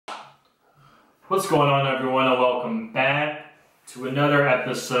What's going on, everyone, and welcome back to another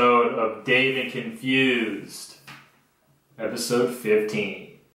episode of Dave and Confused, episode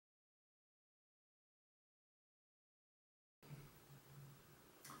 15.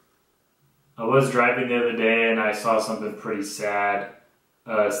 I was driving the other day and I saw something pretty sad.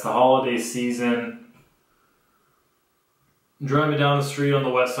 It's the holiday season. I'm driving down the street on the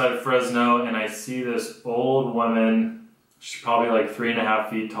west side of Fresno and I see this old woman. She's probably like 3.5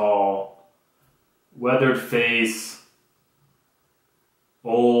 feet tall. Weathered face,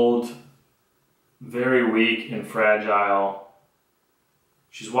 old, very weak and fragile.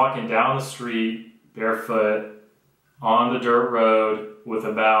 She's walking down the street barefoot on the dirt road with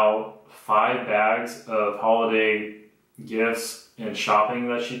about 5 bags of holiday gifts and shopping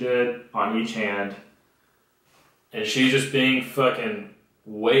that she did on each hand. And she's just being fucking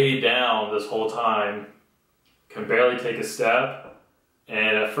way down this whole time, can barely take a step.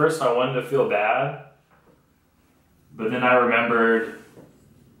 And at first I wanted to feel bad, but then I remembered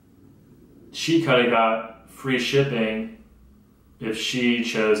she could have got free shipping if she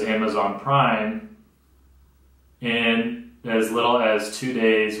chose Amazon Prime in as little as 2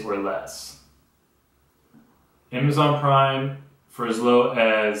 days or less. Amazon Prime, for as low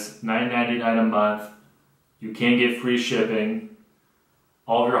as $9.99 a month, you can get free shipping.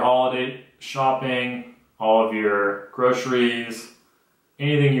 All of your holiday shopping, all of your groceries,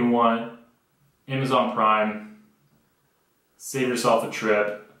 anything you want, Amazon Prime. Save yourself a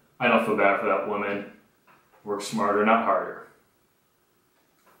trip. I don't feel bad for that woman. Work smarter, not harder.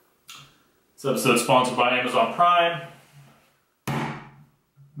 This episode is sponsored by Amazon Prime.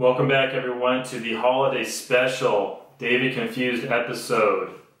 Welcome back, everyone, to the holiday special David Confused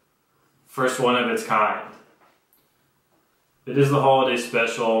episode. First one of its kind. It is the holiday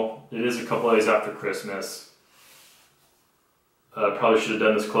special. It is a couple days after Christmas. Probably should have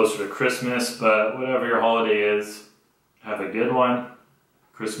done this closer to Christmas, but whatever your holiday is, have a good one.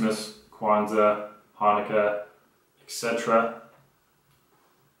 Christmas, Kwanzaa, Hanukkah, etc.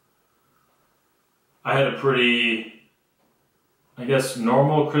 I had a pretty, I guess,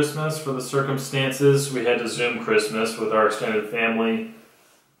 normal Christmas for the circumstances. We had to Zoom Christmas with our extended family.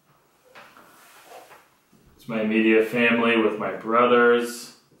 It's my immediate family with my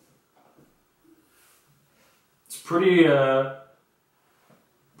brothers. It's pretty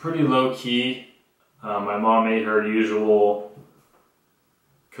low key. My mom made her usual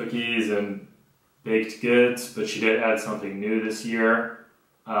cookies and baked goods, but she did add something new this year,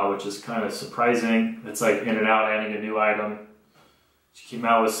 which is kind of surprising. It's like in and out adding a new item. She came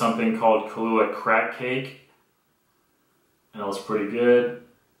out with something called Kahlua crack cake, and it was pretty good.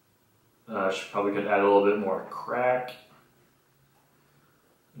 She probably could add a little bit more crack.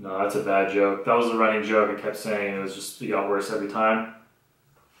 No, that's a bad joke. That was a running joke. I kept saying it was just, it got worse every time.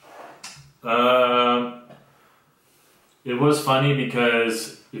 It was funny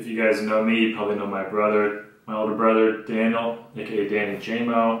because if you guys know me, you probably know my brother, my older brother, Daniel, aka Danny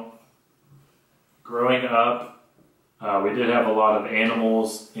J-Mo. Growing up, we did have a lot of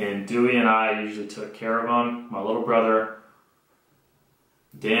animals, and Dewey and I usually took care of them. My little brother,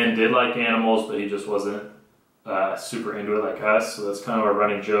 Dan, did like animals, but he just wasn't super into it like us, so that's kind of a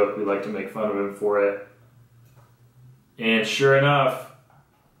running joke. We like to make fun of him for it. And sure enough,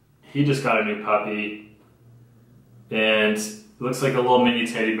 he just got a new puppy, and it looks like a little mini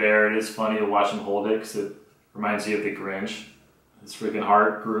teddy bear. It is funny to watch him hold it because it reminds you of the Grinch. His freaking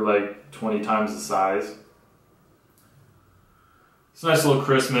heart grew like 20 times the size. It's a nice little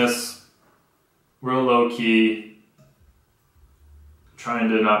Christmas, real low key, trying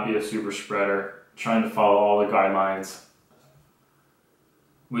to not be a super spreader, trying to follow all the guidelines.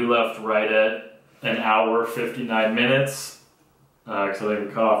 We left right at 1 hour, 59 minutes. Because I think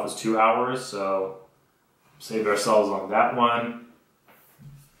the cutoff was 2 hours, so saved ourselves on that one.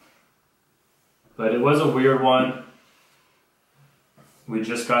 But it was a weird one. We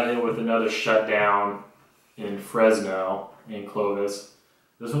just got hit with another shutdown in Fresno, in Clovis.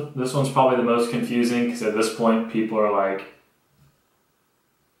 This one's probably the most confusing because at this point people are like,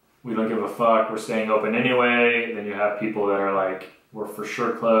 we don't give a fuck, we're staying open anyway. Then you have people that are like, we're for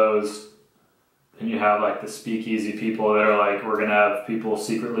sure closed. And you have like the speakeasy people that are like, we're gonna have people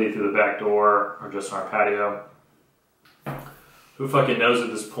secretly through the back door or just on our patio. Who fucking knows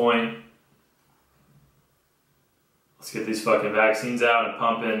at this point? Let's get these fucking vaccines out and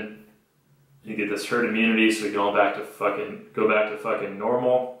pumping. You get this herd immunity so we can all go back to fucking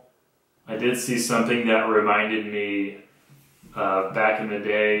normal. I did see something that reminded me back in the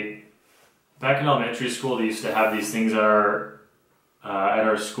day. Back in elementary school, they used to have these things that are at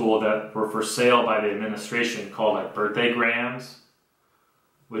our school that were for sale by the administration called like birthday grams,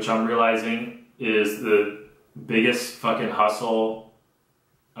 which I'm realizing is the biggest fucking hustle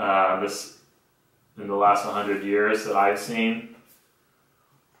this in the last 100 years that I've seen.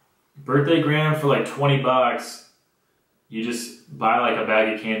 Birthday gram for like 20 bucks. You just buy like a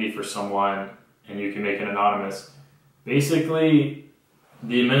bag of candy for someone and you can make it anonymous. Basically,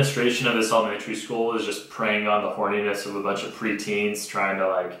 the administration of this elementary school is just preying on the horniness of a bunch of preteens trying to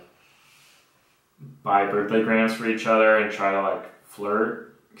like buy birthday grams for each other and try to like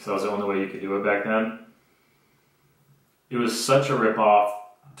flirt, because that was the only way you could do it back then. It was such a ripoff.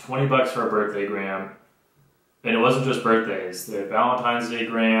 20 bucks for a birthday gram. And it wasn't just birthdays. They had Valentine's Day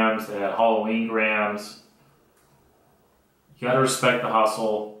grams, they had Halloween grams. You gotta respect the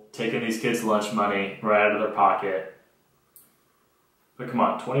hustle, taking these kids' lunch money right out of their pocket. But come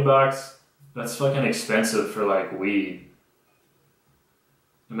on, 20 bucks? That's fucking expensive for like weed.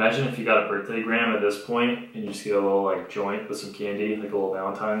 Imagine if you got a birthday gram at this point and you just get a little like joint with some candy, like a little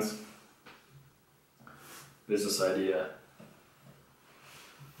Valentine's. Business idea.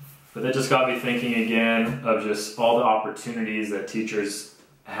 But that just got me thinking again of just all the opportunities that teachers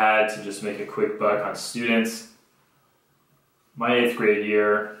had to just make a quick buck on students. My 8th grade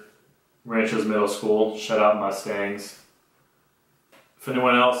year, Rancho's Middle School, shout out Mustangs. If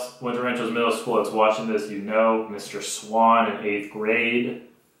anyone else went to Rancho's Middle School that's watching this, you know Mr. Swan in 8th grade.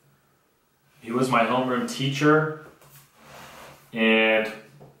 He was my homeroom teacher, and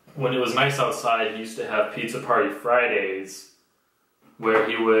when it was nice outside, he used to have Pizza Party Fridays, where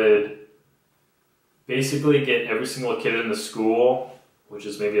he would basically get every single kid in the school, which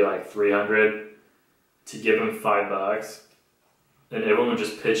is maybe like 300, to give him $5, and everyone would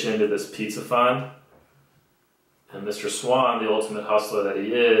just pitch into this pizza fund. And Mr. Swan, the ultimate hustler that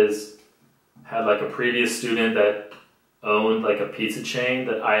he is, had like a previous student that owned like a pizza chain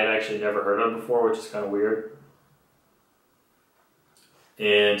that I had actually never heard of before, which is kind of weird.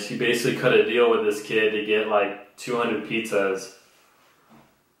 And he basically cut a deal with this kid to get like 200 pizzas.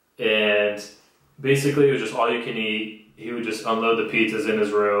 And basically it was just all you can eat. He would just unload the pizzas in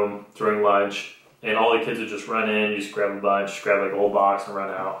his room during lunch, and all the kids would just run in, just grab a bunch, just grab like a whole box and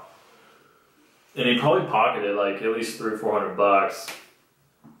run out. And he probably pocketed like at least $300 or $400.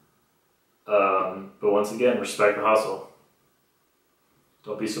 But once again, respect the hustle.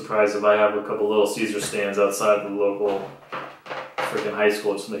 Don't be surprised if I have a couple little Caesar stands outside the local freaking high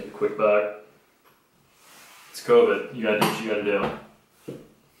school just to make a quick buck. It's COVID. You gotta do what you gotta do.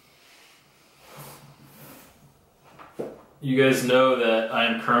 You guys know that I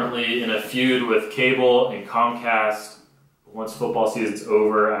am currently in a feud with cable and Comcast. Once football season's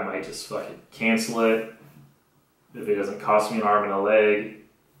over, I might just fucking cancel it if it doesn't cost me an arm and a leg.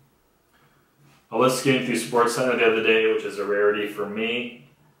 I was skimming through SportsCenter the other day, which is a rarity for me,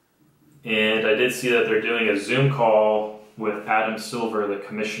 and I did see that they're doing a Zoom call with Adam Silver, the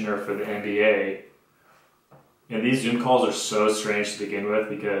commissioner for the NBA. And these Zoom calls are so strange to begin with,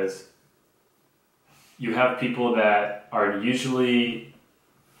 because you have people that are usually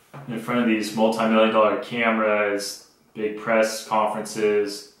in front of these multi-million-dollar cameras, big press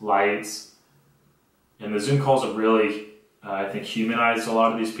conferences, lights, and the Zoom calls have really, I think, humanized a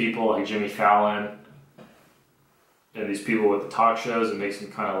lot of these people, like Jimmy Fallon, and these people with the talk shows. It makes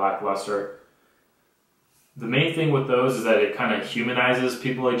them kind of lackluster. The main thing with those is that it kind of humanizes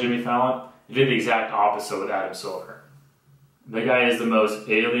people like Jimmy Fallon. It did the exact opposite with Adam Silver. The guy is the most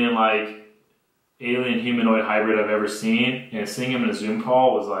alien-like, alien humanoid hybrid I've ever seen, and seeing him in a Zoom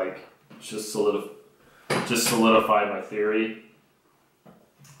call was like, just solidified my theory.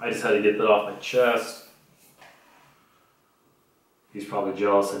 I just had to get that off my chest. He's probably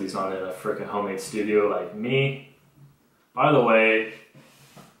jealous that he's not in a freaking homemade studio like me. By the way,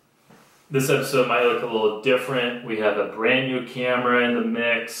 this episode might look a little different. We have a brand new camera in the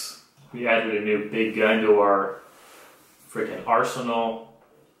mix. We added a new big gun to our freaking arsenal.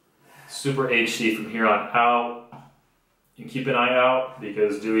 Super HD from here on out. And keep an eye out,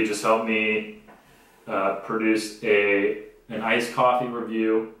 because Dewey just helped me produce an iced coffee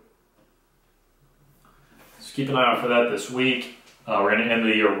review. So keep an eye out for that this week. We're going to end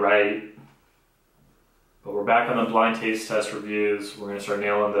the year right. But we're back on the blind taste test reviews. We're going to start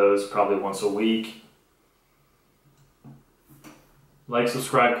nailing those probably once a week. Like,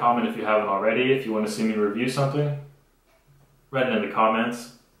 subscribe, comment if you haven't already. If you want to see me review something, write it in the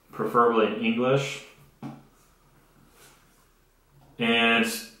comments, preferably in English. And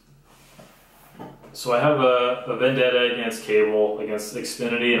so I have a vendetta against cable, against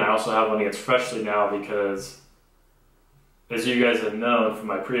Xfinity, and I also have one against Freshly now, because as you guys have known from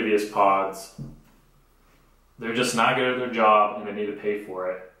my previous pods, they're just not good at their job and they need to pay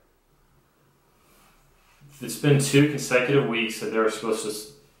for it. It's been 2 consecutive weeks that they're supposed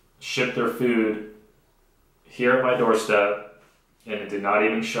to shipped their food here at my doorstep, and it did not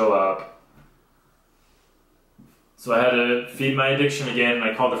even show up. So I had to feed my addiction again, and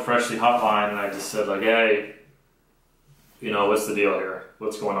I called the Freshly hotline, and I just said, like, hey, you know, what's the deal here?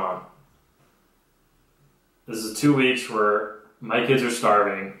 What's going on? This is 2 weeks where my kids are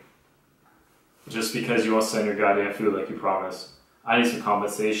starving just because you won't send your goddamn food like you promised. I need some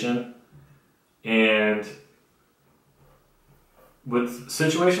compensation. And with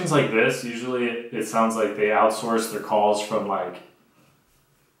situations like this, usually it sounds like they outsource their calls from like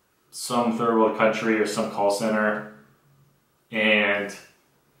some third world country or some call center. And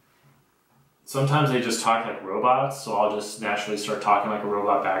sometimes they just talk like robots, so I'll just naturally start talking like a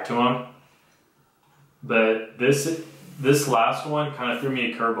robot back to them. But this last one kind of threw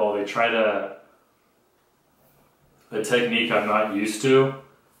me a curveball. They tried a technique I'm not used to.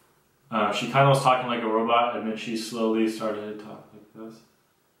 She kind of was talking like a robot, and then she slowly started to talk like this.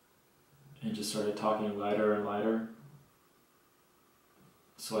 And just started talking lighter and lighter.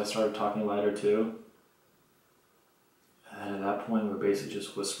 So I started talking lighter too. And at that point, we're basically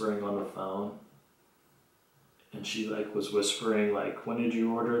just whispering on the phone. And she like was whispering like, when did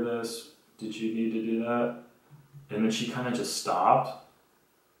you order this? Did you need to do that? And then she kind of just stopped.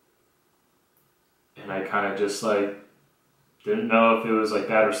 And I kind of just like, didn't know if it was like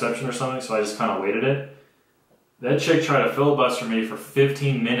bad reception or something, so I just kind of waited it. That chick tried to filibuster me for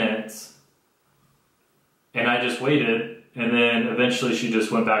 15 minutes. And I just waited. And then eventually she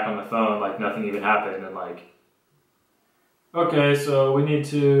just went back on the phone like nothing even happened. And like, okay, so we need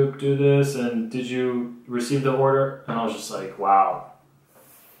to do this. And did you receive the order? And I was just like, wow.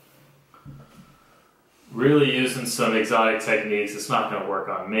 Really using some exotic techniques. It's not going to work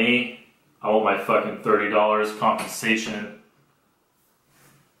on me. I want my fucking $30 compensation.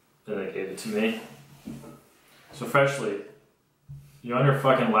 And they gave it to me. So Freshly, you're on your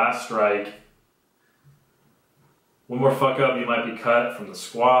fucking last strike. One more fuck up, you might be cut from the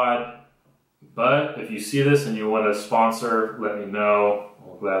squad. But if you see this and you want to sponsor, let me know.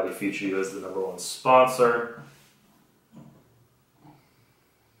 I'll gladly feature you as the #1 sponsor.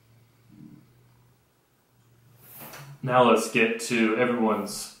 Now let's get to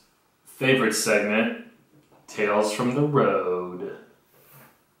everyone's favorite segment, Tales from the Road.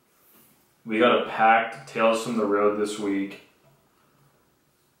 We got a packed Tales from the Road this week.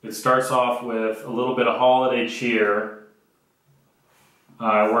 It starts off with a little bit of holiday cheer.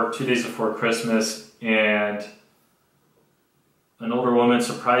 I worked 2 days before Christmas, and an older woman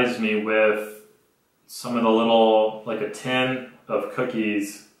surprised me with some of the little, like a tin of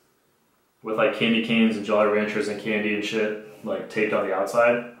cookies with like candy canes and Jolly Ranchers and candy and shit like taped on the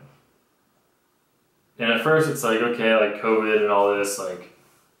outside. And at first it's like, okay, like COVID and all this, like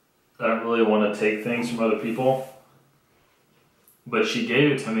I don't really want to take things from other people. But she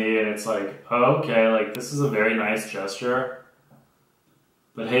gave it to me and it's like, oh, okay, like this is a very nice gesture.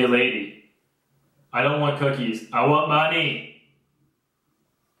 But hey lady, I don't want cookies, I want money.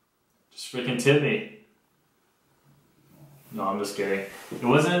 Just freaking tip me. No, I'm just kidding. It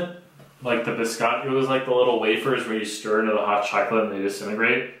wasn't like the biscotti, it was like the little wafers where you stir into the hot chocolate and they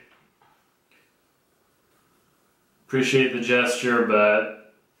disintegrate. Appreciate the gesture,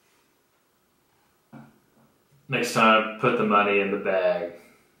 but next time put the money in the bag.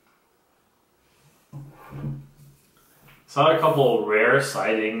 Saw a couple rare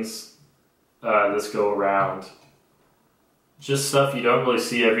sightings this go around. Just stuff you don't really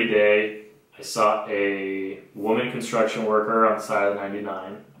see every day. I saw a woman construction worker on the side of the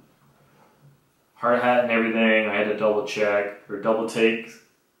 99. Hard hat and everything. I had to double check or double take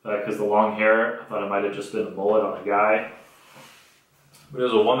because the long hair, I thought it might have just been a bullet on a guy. But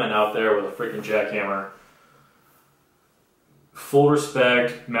there's a woman out there with a freaking jackhammer. Full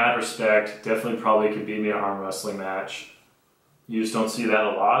respect, mad respect. Definitely probably could beat me in an arm wrestling match. You just don't see that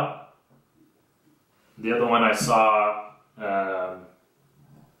a lot. The other one I saw, not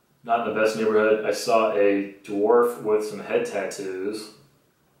in the best neighborhood, I saw a dwarf with some head tattoos.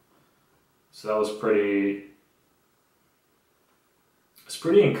 So that was it's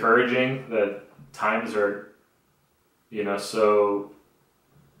pretty encouraging that times are, you know, so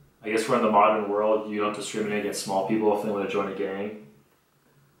I guess we're in the modern world, you don't discriminate against small people if they want to join a gang.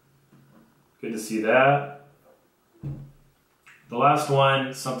 Good to see that. The last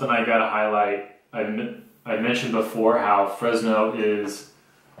one, something I gotta highlight, I mentioned before how Fresno is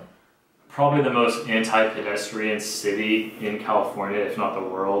probably the most anti-pedestrian city in California, if not the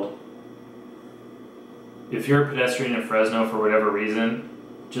world. If you're a pedestrian in Fresno for whatever reason,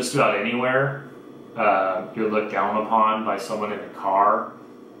 just about anywhere, you're looked down upon by someone in a car.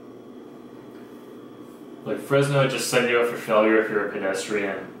 Like Fresno just set you up for failure if you're a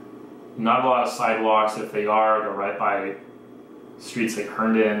pedestrian. Not a lot of sidewalks. If they are, they're right by streets like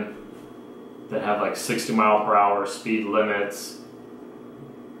Herndon that have like 60-mile-per-hour speed limits.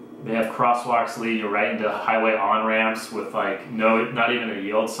 They have crosswalks leading you right into highway on-ramps with like not even a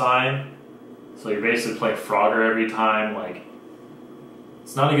yield sign. So you're basically playing Frogger every time. Like,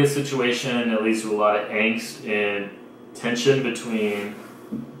 it's not a good situation. It leads to a lot of angst and tension between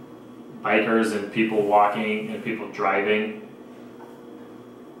bikers and people walking and people driving.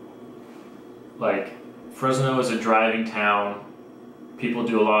 Like, Fresno is a driving town. People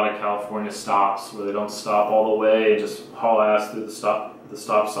do a lot of California stops where they don't stop all the way and just haul ass through the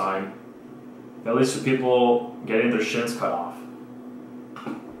stop sign. That leads to people getting their shins cut off.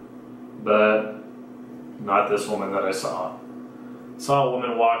 But not this woman that I saw. I saw a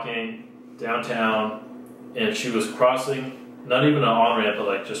woman walking downtown and she was crossing not even an on-ramp, but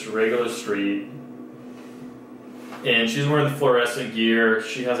like just a regular street. And she's wearing the fluorescent gear.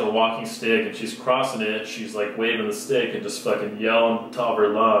 She has a walking stick and she's crossing it. She's like waving the stick and just fucking yelling at the top of her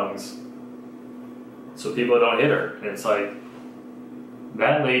lungs so people don't hit her. And it's like,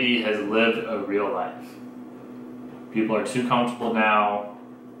 that lady has lived a real life. People are too comfortable now.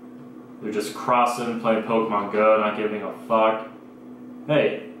 They're just crossing, playing Pokemon Go, not giving a fuck.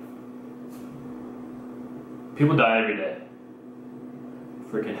 Hey, people die every day.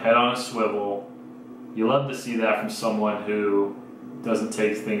 Freaking head on a swivel. You love to see that from someone who doesn't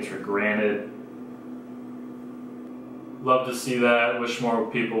take things for granted. Love to see that. Wish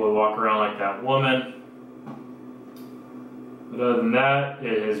more people would walk around like that woman. But other than that,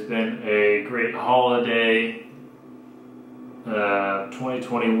 it has been a great holiday.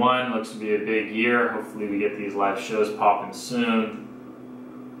 2021 looks to be a big year. Hopefully we get these live shows popping soon.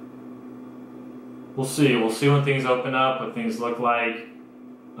 We'll see. We'll see when things open up, what things look like.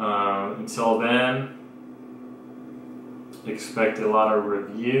 Until then, expect a lot of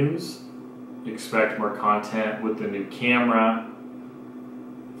reviews. Expect more content with the new camera.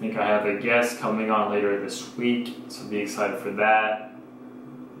 I think I have a guest coming on later this week, so be excited for that.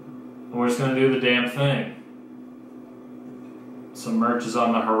 And we're just going to do the damn thing. Some merch is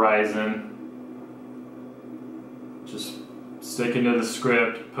on the horizon. Just sticking to the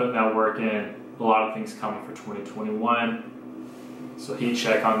script, putting that work in. A lot of things coming for 2021. So heat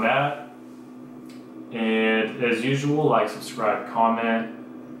check on that. And as usual, like, subscribe,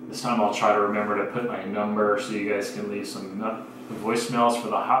 comment. This time I'll try to remember to put my number so you guys can leave some voicemails for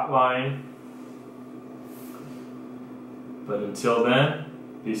the hotline. But until then,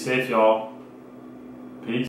 be safe, y'all.